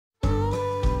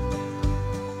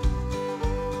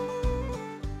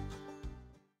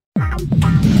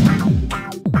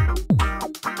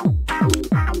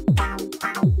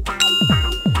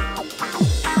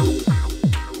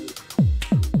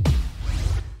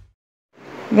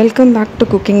Welcome back to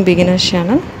cooking beginners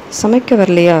channel. சமைக்க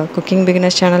வரலையா? Cooking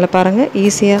beginners சேனலை பாருங்கள்,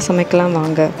 ஈஸியாக சமைக்கலாம்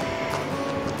வாங்க.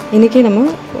 இன்றைக்கி நம்ம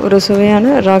ஒரு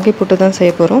சுவையான ராகி புட்டு தான்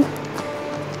செய்ய போகிறோம்.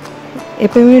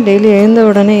 எப்போயுமே டெய்லி எழுந்த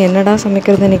உடனே என்னடா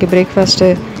சமைக்கிறது, இன்றைக்கி பிரேக்ஃபாஸ்ட்டு,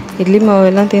 இட்லி மாவு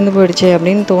எல்லாம் தீர்ந்து போயிடுச்சு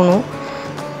அப்படின்னு தோணும்.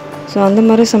 ஸோ அந்த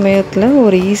மாதிரி சமயத்தில்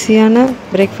ஒரு ஈஸியான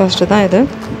பிரேக்ஃபாஸ்ட்டு தான் இது.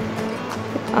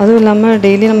 அதுவும் இல்லாமல்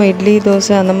டெய்லி நம்ம இட்லி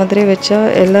தோசை அந்த மாதிரி வச்சா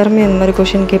எல்லாருமே இந்த மாதிரி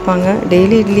கொஷின் கேட்பாங்க.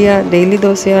 டெய்லி இட்லியா, டெய்லி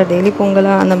தோசையா, டெய்லி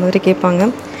பொங்கலா அந்த மாதிரி கேட்பாங்க.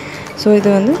 ஸோ இது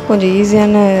வந்து கொஞ்சம்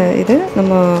ஈஸியான இது.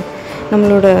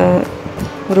 நம்மளோட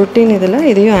ரொட்டீன் இதில்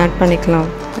இதையும் ஆட் பண்ணிக்கலாம்,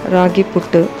 ராகி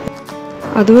புட்டு.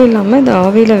 அதுவும் இல்லாமல் இது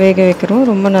ஆவியில் வேக வைக்கிறோம்,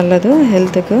 ரொம்ப நல்லது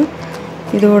ஹெல்த்துக்கு.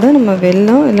 இதோட நம்ம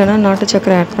வெல்லம் இல்லைனா நாட்டு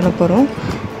சக்கரை ஆட் பண்ண போகிறோம்.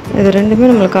 இது ரெண்டுமே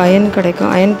நம்மளுக்கு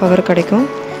அயன் பவர் கிடைக்கும்.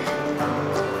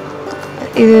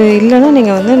 இது இல்லைன்னா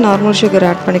நீங்கள் வந்து நார்மல் சுகர்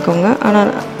ஆட் பண்ணிக்கோங்க. ஆனால்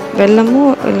வெல்லமும்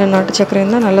இல்லை நாட்டு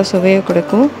சக்கரையும் தான் நல்லா சுவையை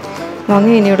கொடுக்கும். வாங்க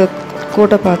என்னோட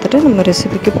கூட்டை பார்த்துட்டு நம்ம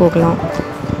ரெசிபிக்கு போகலாம்.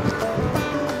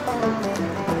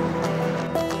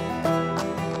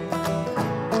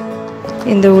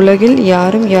 இந்த உலகில்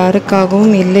யாரும்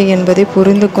யாருக்காகவும் இல்லை என்பதை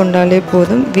புரிந்து கொண்டாலே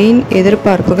போதும், வீண்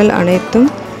எதிர்பார்ப்புகள்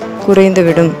அனைத்தும்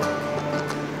குறைந்துவிடும்.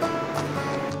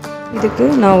 இதுக்கு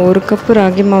நான் 1 கப்பு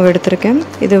ராகி மாவு எடுத்திருக்கேன்.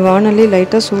 இது வானொலி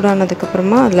லைட்டாக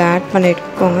சூடானதுக்கப்புறமா அதில் ஆட்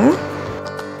பண்ணிக்கோங்க.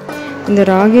 இந்த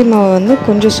ராகி மாவு வந்து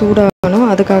கொஞ்சம் சூடாகணும்,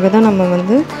 அதுக்காக தான் நம்ம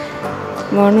வந்து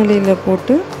வானொலியில்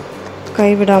போட்டு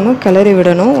கைவிடாமல் கிளறி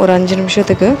விடணும் ஒரு 5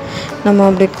 நிமிஷத்துக்கு. நம்ம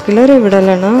அப்படி கிளறி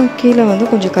விடலைன்னா கீழே வந்து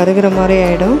கொஞ்சம் கருகிற மாதிரி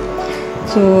ஆகிடும்.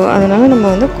 ஸோ அதனால் நம்ம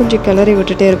வந்து கொஞ்சம் கிளறி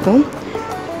விட்டுட்டே இருப்போம்.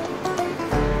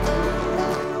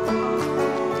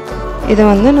 இதை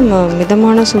வந்து நம்ம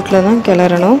மிதமான சூட்டில் தான்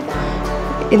கிளறணும்.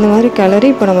 இந்த மாதிரி கிளறி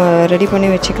இப்போ நம்ம ரெடி பண்ணி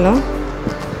வச்சுக்கலாம்.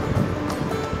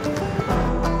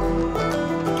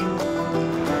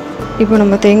 இப்போ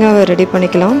நம்ம தேங்காவை ரெடி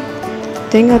பண்ணிக்கலாம்.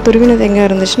 துருவின தேங்காய்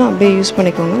இருந்துச்சுன்னா அப்படியே யூஸ்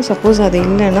பண்ணிக்கோங்க. சப்போஸ் அது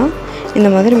இல்லைன்னா இந்த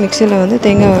மாதிரி மிக்சியில் வந்து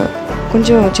தேங்காய்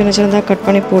கொஞ்சம் சின்னதாக கட்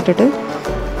பண்ணி போட்டுட்டு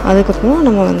அதுக்கப்புறம்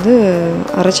நம்ம வந்து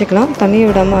அரைச்சிக்கலாம். தண்ணியை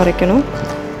விடாமல் அரைக்கணும்.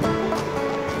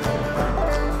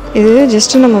 இது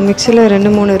ஜஸ்ட்டு நம்ம மிக்சியில்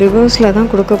 2-3 ரிவர்ஸில்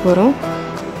தான் கொடுக்க போகிறோம்.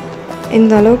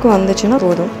 இந்த அளவுக்கு வந்துச்சுன்னா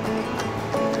போதும்.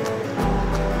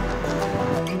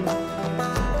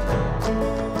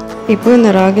 இப்போ இந்த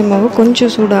ராகி மாவு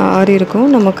கொஞ்சம் சூடாக ஆறி இருக்கும்,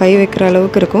 நம்ம கை வைக்கிற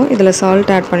அளவுக்கு இருக்கும். இதில்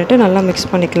சால்ட் ஆட் பண்ணிவிட்டு நல்லா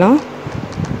மிக்ஸ் பண்ணிக்கலாம்.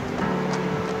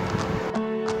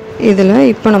 இதில்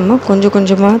இப்போ நம்ம கொஞ்சம்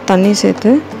கொஞ்சமாக தண்ணி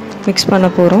சேர்த்து மிக்ஸ் பண்ண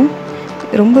போகிறோம்.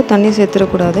 ரொம்ப தண்ணி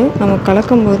சேர்த்துடக்கூடாது. நம்ம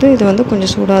கலக்கும்போது இது வந்து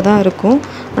கொஞ்சம் சூடாக தான் இருக்கும்,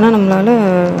 ஆனால் நம்மளால்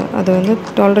அதை வந்து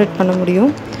டாலரேட் பண்ண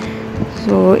முடியும்.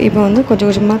 ஸோ இப்போ வந்து கொஞ்சம்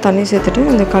கொஞ்சமாக தண்ணி சேர்த்துட்டு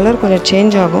இந்த கலர் கொஞ்சம்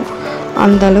சேஞ்ச் ஆகும்,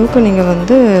 அந்த அளவுக்கு நீங்கள்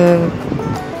வந்து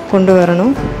கொண்டு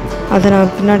வரணும். அதை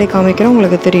நான் பின்னாடி காமிக்கிறேன்,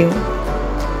 உங்களுக்கு தெரியும்.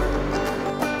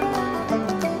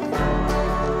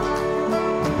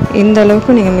 இந்த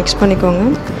அளவுக்கு நீங்கள் மிக்ஸ் பண்ணிக்கோங்க.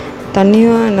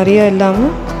 தண்ணியும் நிறையா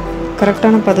இல்லாமல்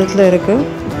கரெக்டான பதத்தில் இருக்குது.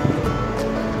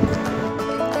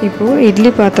 இப்போது இட்லி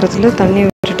பாத்திரத்தில் தண்ணி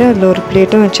விட்டுட்டு அதில் ஒரு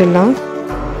பிளேட்டும் வச்சிடலாம்.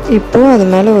 இப்போது அது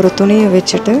மேலே ஒரு துணியை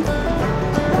வச்சுட்டு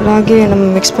ராகியை நம்ம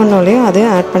மிக்ஸ் பண்ணோம் இல்லையா,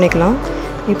 அதையும் ஆட் பண்ணிக்கலாம்.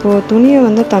 இப்போது துணியை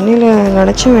வந்து தண்ணியில்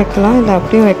நனைச்சும் வைக்கலாம், இல்லை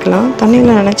அப்படியும் வைக்கலாம்.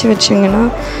 தண்ணியில் நனைச்சி வச்சிங்கன்னா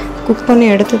குக் பண்ணி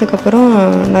எடுத்ததுக்கப்புறம்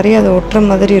நிறைய அது ஒட்டுற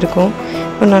மாதிரி இருக்கும்.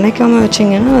 இப்போ நனைக்காமல்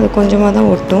வச்சிங்கன்னா அது கொஞ்சமாக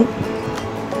தான் ஒட்டும்.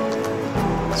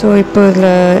 ஸோ இப்போ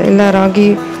இதில் எல்லா ராகி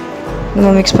நம்ம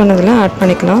மிக்ஸ் பண்ணதில் ஆட்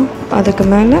பண்ணிக்கலாம். அதுக்கு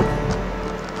மேலே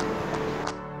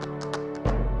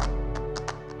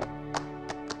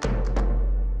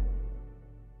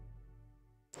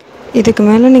இதுக்கு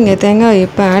மேலே நீங்கள் தேங்காய்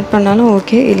இப்போ ஆட் பண்ணாலும்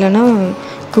ஓகே, இல்லைனா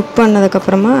குக்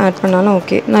பண்ணதுக்கப்புறமா ஆட் பண்ணாலும்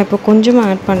ஓகே. நான் இப்போ கொஞ்சமாக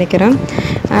ஆட் பண்ணிக்கிறேன்.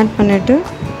 ஆட் பண்ணிவிட்டு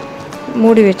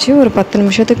மூடி வச்சு ஒரு 10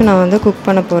 நிமிஷத்துக்கு நான் வந்து குக்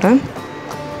பண்ண போகிறேன்.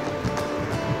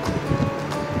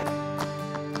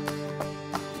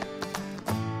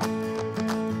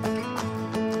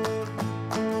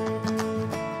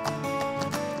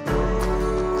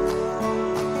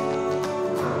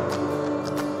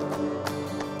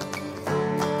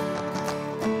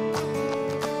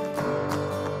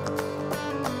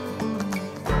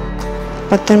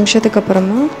 பத்து நிமிஷத்துக்கு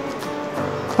அப்புறமா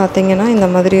பார்த்திங்கன்னா இந்த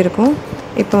மாதிரி இருக்கும்.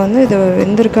 இப்போ வந்து இது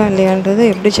வெந்திருக்கா இல்லையான்றதை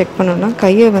எப்படி செக் பண்ணணும்னா,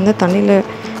 கையை வந்து தண்ணியில்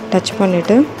டச்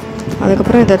பண்ணிவிட்டு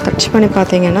அதுக்கப்புறம் இதை டச் பண்ணி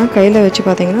பார்த்திங்கன்னா, கையில் வச்சு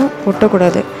பார்த்திங்கன்னா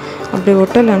ஒட்டக்கூடாது. அப்படி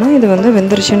ஒட்டலைன்னா இது வந்து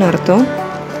வெந்துருச்சுன்னு அர்த்தம்.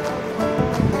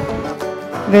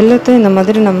 வெல்லத்தை இந்த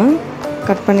மாதிரி நம்ம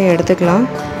கட் பண்ணி எடுத்துக்கலாம்.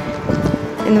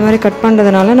 இந்த மாதிரி கட்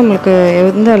பண்ணுறதுனால நம்மளுக்கு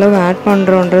எந்த அளவு ஆட்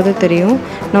பண்ணுறோன்றது தெரியும்.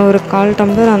 நான் ஒரு 1/4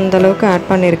 டம்ளர் அந்த அளவுக்கு ஆட்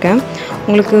பண்ணியிருக்கேன்.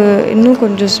 உங்களுக்கு இன்னும்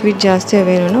கொஞ்சம் ஸ்வீட் ஜாஸ்தியாக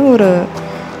வேணும்னா ஒரு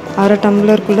 1/2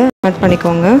 டம்ளருக்குள்ளே ஆட்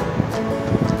பண்ணிக்கோங்க.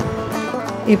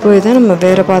 இப்போ இதை நம்ம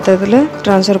வேறு பாத்திரத்தில்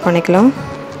ட்ரான்ஸ்ஃபர் பண்ணிக்கலாம்.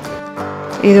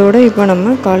 இதோட இப்போ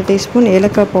நம்ம 1/4 டீஸ்பூன்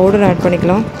ஏலக்காய் பவுடர் ஆட்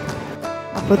பண்ணிக்கலாம்.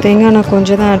 அப்போ தேங்காய் நான்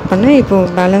கொஞ்சம் தான் ஆட் பண்ணேன்,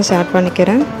 இப்போது பேலன்ஸ் ஆட்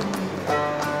பண்ணிக்கிறேன்.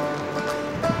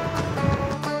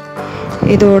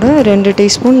 இதோட 2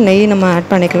 டீஸ்பூன் நெய் நம்ம ஆட்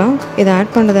பண்ணிக்கலாம். இதை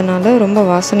ஆட் பண்ணுறதுனால ரொம்ப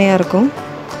வாசனையாக இருக்கும்.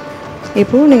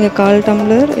 இப்போது நீங்கள் 1/4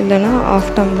 டம்ளர் இல்லைன்னா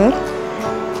 1/2 டம்ளர்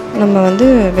நம்ம வந்து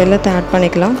வெல்லத்தை ஆட்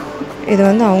பண்ணிக்கலாம். இது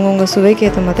வந்து அவங்கவுங்க சுவைக்கு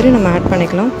ஏற்ற மாதிரி நம்ம ஆட்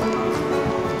பண்ணிக்கலாம்.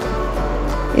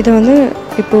 இது வந்து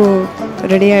இப்போது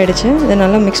ரெடி ஆகிடுச்சு. இதை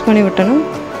நல்லா மிக்ஸ் பண்ணி விட்டோன்னா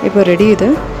இப்போ ரெடி.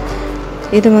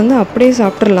 இது வந்து அப்படியே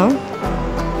சாப்பிட்றலாம்,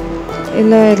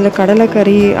 இல்லை இதில்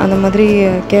கடலைக்கறி அந்த மாதிரி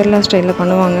கேரளா ஸ்டைலில்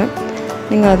பண்ணுவாங்க,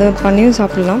 நீங்கள் அதை பண்ணியும்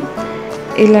சாப்பிட்லாம்.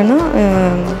 இல்லைன்னா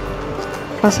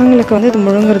பசங்களுக்கு வந்து இது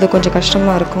முழுங்கிறது கொஞ்சம்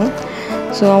கஷ்டமாக இருக்கும்.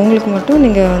 ஸோ அவங்களுக்கு மட்டும்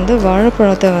நீங்கள் வந்து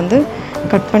வாழைப்பழத்தை வந்து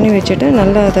கட் பண்ணி வச்சுட்டு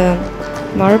நல்லா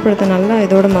வாழைப்பழத்தை நல்லா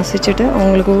இதோடு மசிச்சுட்டு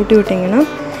அவங்களுக்கு ஊட்டி விட்டிங்கன்னா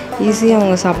ஈஸியாக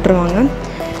அவங்க சாப்பிட்ருவாங்க.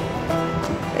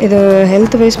 இது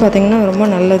ஹெல்த் வைஸ் பார்த்திங்கன்னா ரொம்ப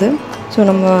நல்லது. ஸோ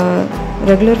நம்ம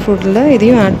ரெகுலர் ஃபுட்டில்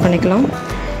இதையும் ஆட் பண்ணிக்கலாம்.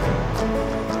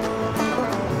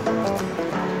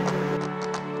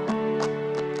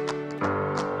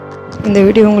 இந்த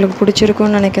வீடியோ உங்களுக்கு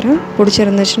பிடிச்சிருக்கும்னு நினைக்கிறேன்.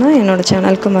 பிடிச்சிருந்துச்சுன்னா என்னோடய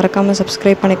சேனலுக்கு மறக்காமல்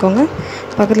சப்ஸ்கிரைப் பண்ணிக்கோங்க.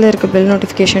 பக்கத்தில் இருக்க பெல்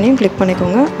நோட்டிஃபிகேஷனையும் கிளிக்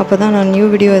பண்ணிக்கோங்க. அப்போ தான் நான் நியூ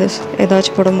வீடியோ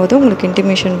ஏதாச்சும் போடும்போது உங்களுக்கு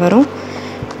இன்டிமேஷன் வரும்.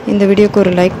 இந்த வீடியோக்கு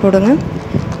ஒரு லைக் போடுங்க.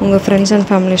 உங்கள் ஃப்ரெண்ட்ஸ் அண்ட்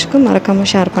ஃபேமிலிஸ்க்கு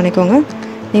மறக்காமல் ஷேர் பண்ணிக்கோங்க.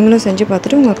 நீங்களும் செஞ்சு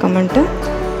பார்த்துட்டு உங்கள் கமெண்ட்டை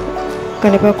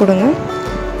கண்டிப்பாக கொடுங்க.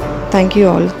 Thank you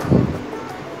all.